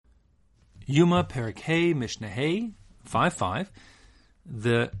Yoma Perek Hey Mishnah Hey 5:5.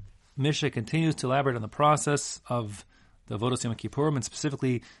 The Mishnah continues to elaborate on the process of the Avodos Yom Kippurim, and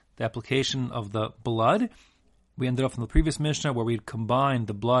specifically the application of the blood. We ended off in the previous Mishnah where we'd combined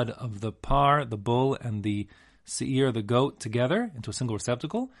the blood of the par, the bull, and the seir, the goat, together into a single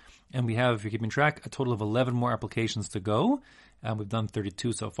receptacle. And we have, if you're keeping track, a total of 11 more applications to go. And we've done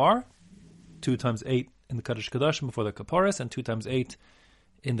 32 so far. 2 times 8 in the Kodesh Kodashim before the Kaparis, and 2 times 8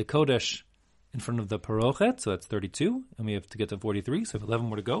 in the Kodesh in front of the Parochet, so that's 32, and we have to get to 43, so we have 11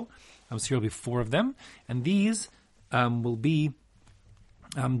 more to go. So here will be 4 of them, and these will be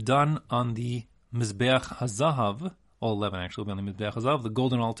done on the Mizbeach HaZahav, all 11 actually will be on the Mizbeach HaZahav, the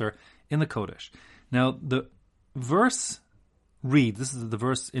golden altar in the Kodesh. Now, the verse reads, this is the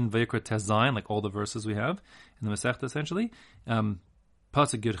verse in Vayikra Tezayin, like all the verses we have in the Masechta essentially, Pasuk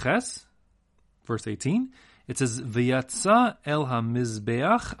Yud Ches, verse 18, it says, V'yatza el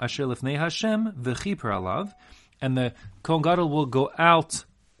ha-mizbeach asher lifnei Hashem v'chiper alav, and the Kohen Gadol will go out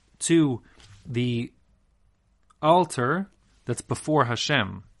to the altar that's before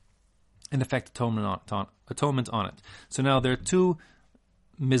Hashem, and effect atonement on it. So now there are 2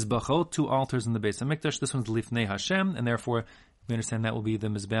 mizbachot, 2 altars in the Beis HaMikdash. This one's lifnei Hashem, and therefore we understand that will be the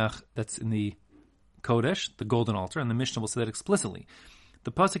mizbeach that's in the Kodesh, the golden altar, and the Mishnah will say that explicitly.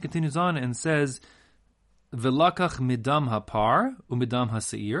 The pasuk continues on and says, V'lakach midam hapar umidam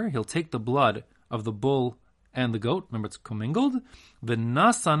haseir. He'll take the blood of the bull and the goat. Remember, it's commingled.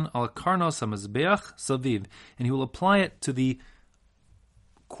 V'nasan al karnos hamazbeach saviv, and he will apply it to the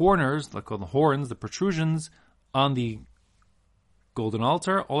corners, like on the horns, the protrusions on the golden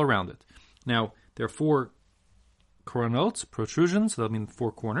altar, all around it. Now there are 4 koronot, protrusions, so that means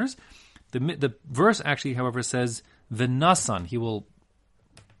 4 corners. The verse actually, however, says v'nasan. He will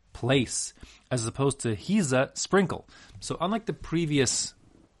place, as opposed to hiza, sprinkle. So unlike the previous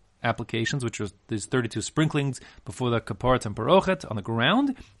applications, which was these 32 sprinklings before the kaparat and parochet on the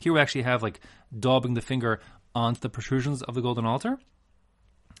ground, here we actually have like daubing the finger onto the protrusions of the golden altar.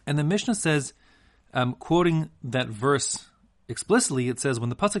 And the Mishnah says, quoting that verse explicitly, it says, when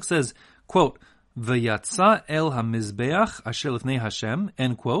the pasuk says, quote, V'yatza el ha-mizbeach asher lifnei Hashem,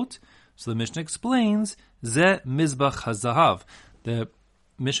 end quote. So the Mishnah explains, Ze mizbach hazahav. The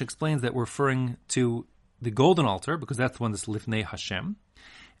Mishnah explains that we're referring to the golden altar, because that's the one that's lifnei Hashem.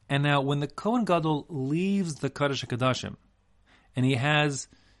 And now when the Kohen Gadol leaves the Kodesh HaKodashim, and he has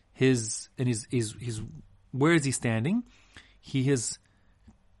he's where is he standing? He is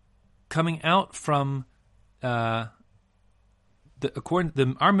coming out from, our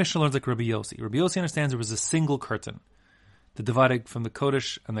Mishnah learns like Rabbi Yossi. Rabbi Yossi understands there was a single curtain that divided from the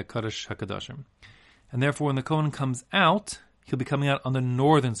Kodesh and the Kodesh HaKodashim. And therefore when the Kohen comes out, he'll be coming out on the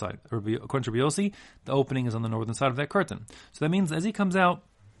northern side. According to Rabbi Yossi, the opening is on the northern side of that curtain. So that means as he comes out,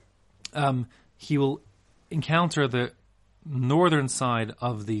 he will encounter the northern side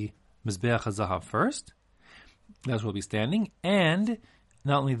of the Mizbeach HaZahav first. That's where he'll be standing. And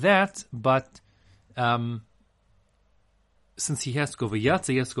not only that, but since he has to go v'yatza,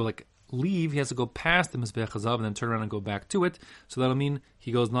 he has to go leave, he has to go past the Mizbeach HaZahav and then turn around and go back to it. So that'll mean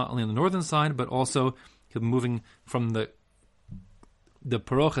he goes not only on the northern side, but also he'll be moving from the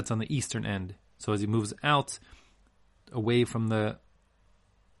parochet's on the eastern end. So as he moves out away from the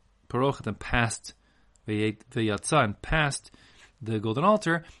parochet and past the yatza and past the golden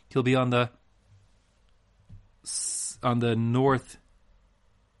altar, he'll be on the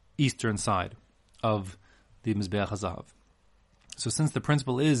northeastern side of the Mizbeach HaZahav. So since the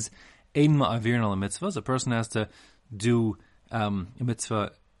principle is ein ma'avirin al mitzvahs, a person has to do a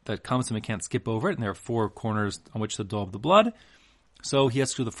mitzvah that comes to him and can't skip over it, and there are 4 corners on which to daub the blood. So he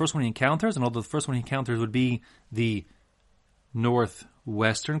has to do the first one he encounters, and although the first one he encounters would be the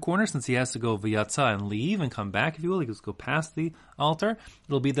northwestern corner, since he has to go v'yatza and leave and come back, if you will, he just go past the altar,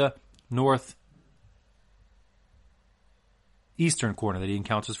 it'll be the northeastern corner that he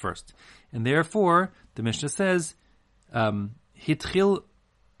encounters first. And therefore, the Mishnah says, hitchil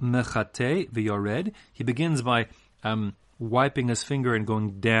mechate v'yored, he begins by wiping his finger and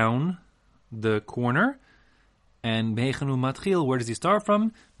going down the corner. And Meichanu Matchil, where does he start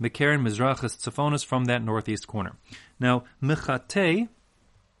from? Mekeren Mizrachas Tzafonis, from that northeast corner. Now, Mechate,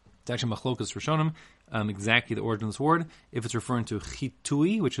 it's actually Machlokas Rishonim, exactly the origin of this word. If it's referring to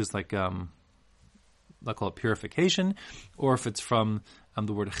Chitui, which is like, I'll call it purification, or if it's from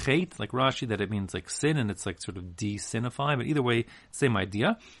the word Chet, like Rashi, that it means like sin, and it's like sort of de-sinify, but either way, same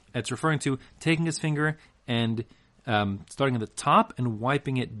idea. It's referring to taking his finger and starting at the top and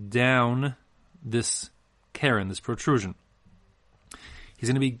wiping it down this Karen, this protrusion. He's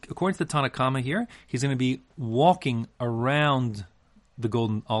going to be, according to the Tanakama here, he's going to be walking around the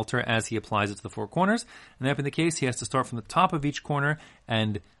golden altar as he applies it to the four corners. And that being the case, he has to start from the top of each corner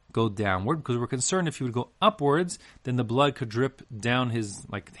and go downward, because we're concerned if he would go upwards, then the blood could drip down his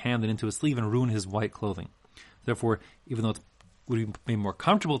hand and into his sleeve and ruin his white clothing. Therefore, even though it would be more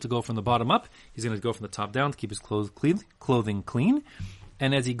comfortable to go from the bottom up, he's going to go from the top down to keep his clothing clean.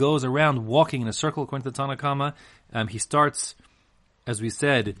 And as he goes around walking in a circle, according to the Tanna Kama, he starts, as we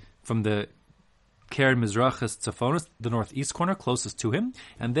said, from the Keren Mizrachis Tzafonis, the northeast corner, closest to him.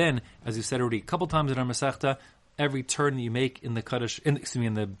 And then, as we said already a couple times in our Masechta, every turn you make in the Kaddish, in the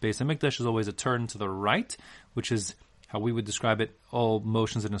Beis HaMikdash is always a turn to the right, which is how we would describe it. All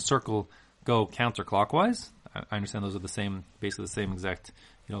motions in a circle go counterclockwise. I understand those are the same, basically the same exact,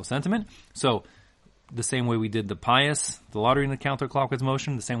 sentiment. So, the same way we did the pious, the lottery in a counterclockwise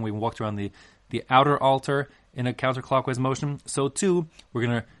motion, the same way we walked around the outer altar in a counterclockwise motion, so too, we're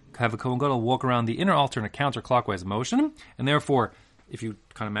going to have a Kohen Gadol walk around the inner altar in a counterclockwise motion, and therefore, if you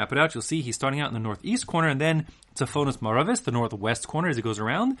kind of map it out, you'll see he's starting out in the northeast corner, and then Tzafonis Maravis, the northwest corner as he goes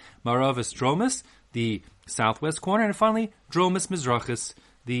around, Maravis Dromis, the southwest corner, and finally, Dromis Mizrachis,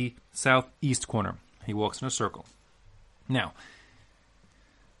 the southeast corner. He walks in a circle. Now,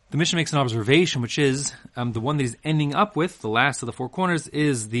 the Mishnah makes an observation, which is the one that he's ending up with, the last of the four corners,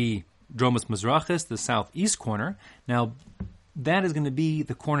 is the Dromis Mizrachis, the southeast corner. Now, that is going to be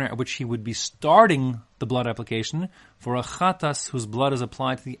the corner at which he would be starting the blood application for a chatas whose blood is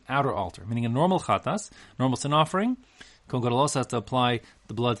applied to the outer altar. Meaning a normal chatas, normal sin offering, Kohen Gadol also has to apply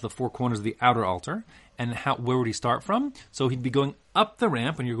the blood to the four corners of the outer altar. And where would he start from? So he'd be going up the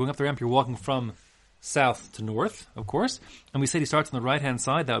ramp. When you're going up the ramp, you're walking from south to north, of course. And we said he starts on the right-hand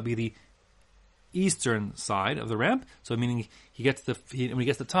side. That would be the eastern side of the ramp. So meaning when he gets to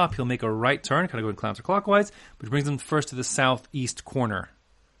the top, he'll make a right turn, kind of going counterclockwise, which brings him first to the southeast corner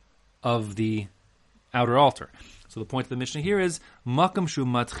of the outer altar. So the point of the Mishnah here is Makam shu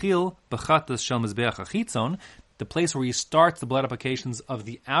matchil b'chatas shel mizbeach hachitzon, the place where he starts the blood applications of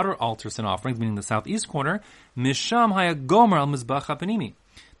the outer altar sin offerings, meaning the southeast corner. Misham haya gomer al mizbach hapanimi.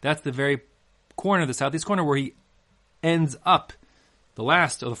 That's the very corner, the southeast corner, where he ends up the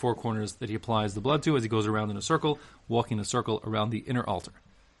last of the four corners that he applies the blood to as he goes around in a circle, walking in a circle around the inner altar.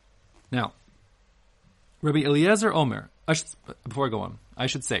 Now, Rabbi Eliezer Omer, before I go on, I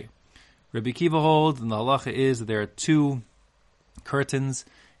should say, Rabbi Kiva holds, and the halacha is that there are two curtains,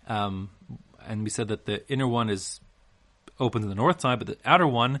 and we said that the inner one is open to the north side, but the outer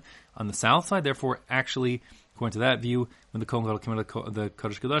one on the south side. Therefore, actually, according to that view, when the Kohen Gadol came out of the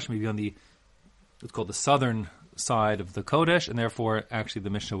Kodesh Kodashim, he'd be on it's called the southern side of the Kodesh, and therefore, actually, the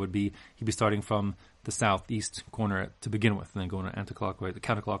Mishnah would be, he'd be starting from the southeast corner to begin with, and then going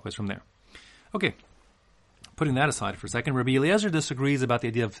counterclockwise from there. Okay, putting that aside for a second, Rabbi Eliezer disagrees about the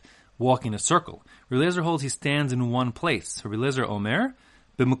idea of walking a circle. Rabbi Eliezer holds he stands in one place. Rabbi Eliezer Omer,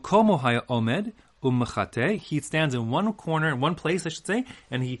 b'mukomo haya omed u'mechate, he stands in one corner, in one place, I should say,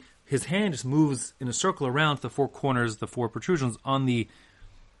 and his hand just moves in a circle around the four corners, the four protrusions on the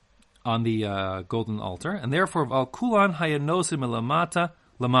golden altar, and therefore al kulan hayanosim lamata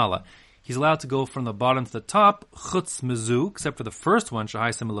lamala. He's allowed to go from the bottom to the top, chutz mizu, except for the first one,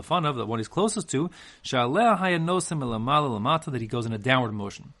 shahaisim elafanav, the one he's closest to, shaleh hayanosim lamala lamata, that he goes in a downward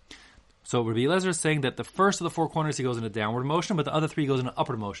motion. So Rabbi Eliezer is saying that the first of the four corners he goes in a downward motion, but the other three goes in an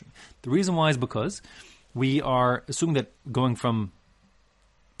upward motion. The reason why is because we are assuming that going from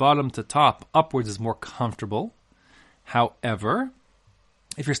bottom to top upwards is more comfortable. However,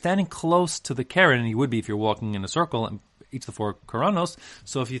 if you're standing close to the Keren, and you would be if you're walking in a circle, and each of the four Karanos,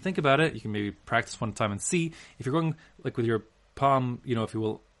 so if you think about it, you can maybe practice one time and see. If you're going like with your palm, if you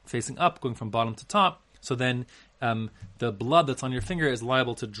will, facing up, going from bottom to top, so then the blood that's on your finger is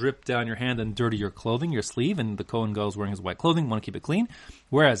liable to drip down your hand and dirty your clothing, your sleeve, and the Kohen Gadol is wearing his white clothing, want to keep it clean.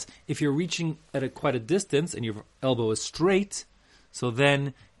 Whereas, if you're reaching at quite a distance and your elbow is straight, so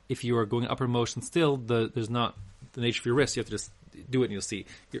then if you are going upward motion still, there's not the nature of your wrist, you have to just do it and you'll see.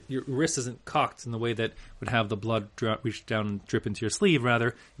 Your wrist isn't cocked in the way that would have the blood reach down and drip into your sleeve.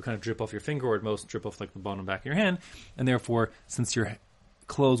 Rather, you kind of drip off your finger, or at most drip off like the bottom and back of your hand. And therefore, since your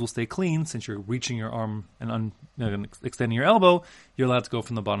clothes will stay clean, since you're reaching your arm and extending your elbow, you're allowed to go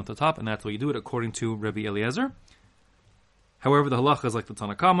from the bottom to the top, and that's the way you do it according to Rabbi Eliezer. However, the halacha is like the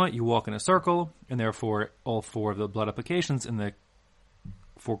Tanna Kama, you walk in a circle, and therefore all four of the blood applications in the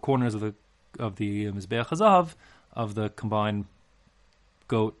four corners of the Mizbeach HaZahav, of the combined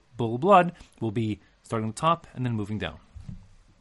goat bull blood, will be starting at the top and then moving down.